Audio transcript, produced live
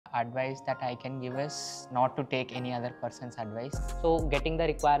advice that I can give is not to take any other person's advice. So getting the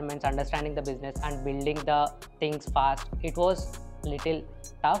requirements, understanding the business and building the things fast, it was little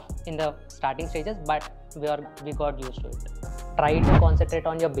tough in the starting stages, but we got used to it. Try to concentrate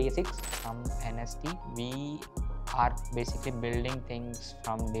on your basics. From NST, we are basically building things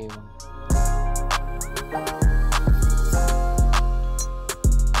from day one.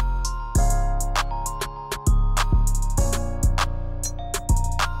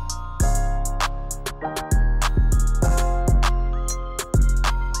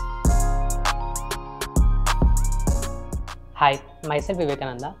 Hi, myself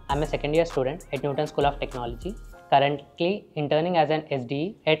Vivekananda. I'm a second year student at Newton School of Technology, currently interning as an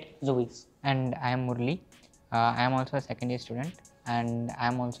SDE at Zuvees. And I am Murli. I am also a second year student and I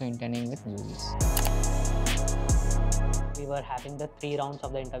am also interning with Zuvees. We were having the 3 rounds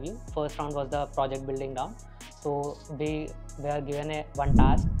of the interview. First round was the project building round. So we were given one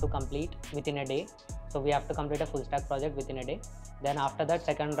task to complete within a day. So we have to complete a full stack project within a day. Then after that,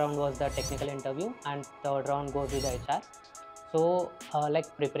 second round was the technical interview and third round goes with the HR. So like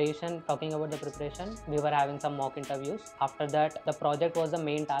preparation, talking about the preparation, we were having some mock interviews. After that, the project was the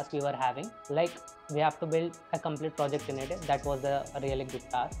main task we were having. Like we have to build a complete project in a day. That was the really good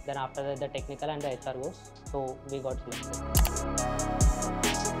task. Then after that, the technical and the HR goes. So we got selected.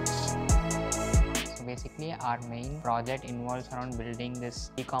 So basically our main project involves around building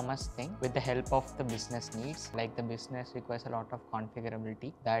this e-commerce thing with the help of the business needs. Like the business requires a lot of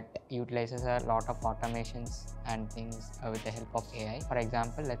configurability that utilizes a lot of automations and things with the help of AI. For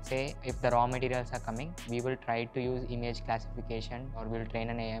example, let's say if the raw materials are coming, we will try to use image classification or we'll train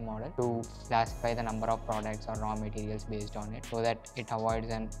an AI model to classify the number of products or raw materials based on it so that it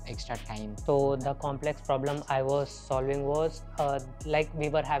avoids an extra time. So the complex problem I was solving was like we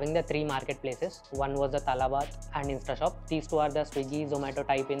were having the 3 marketplaces. One was the Talabat and InstaShop. These 2 are the Swiggy, Zomato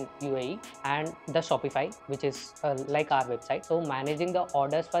type in UAE, and the Shopify, which is like our website. So managing the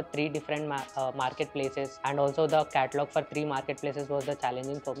orders for 3 different marketplaces and also the catalog for 3 marketplaces was the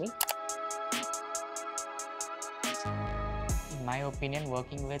challenging for me. In my opinion,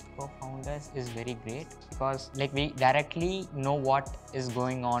 working with co-founders is very great because like we directly know what is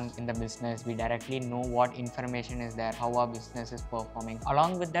going on in the business. We directly know what information is there, how our business is performing.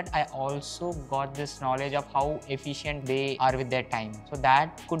 Along with that, I also got this knowledge of how efficient they are with their time. So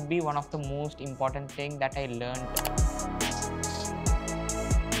that could be one of the most important thing that I learned.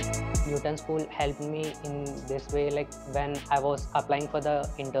 Newton School helped me in this way. Like when I was applying for the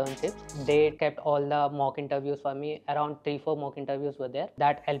internships, they kept all the mock interviews for me. Around 3-4 mock interviews were there.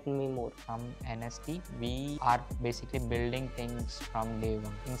 That helped me more. From NST, we are basically building things from day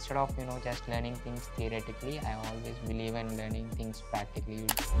one. Instead of just learning things theoretically, I always believe in learning things practically.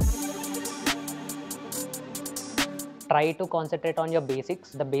 Try to concentrate on your basics.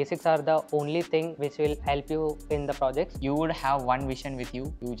 The basics are the only thing which will help you in the projects. You would have one vision with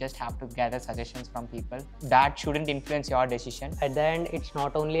you. You just have to gather suggestions from people. That shouldn't influence your decision. At the end, it's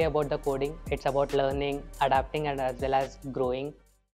not only about the coding. It's about learning, adapting, and as well as growing.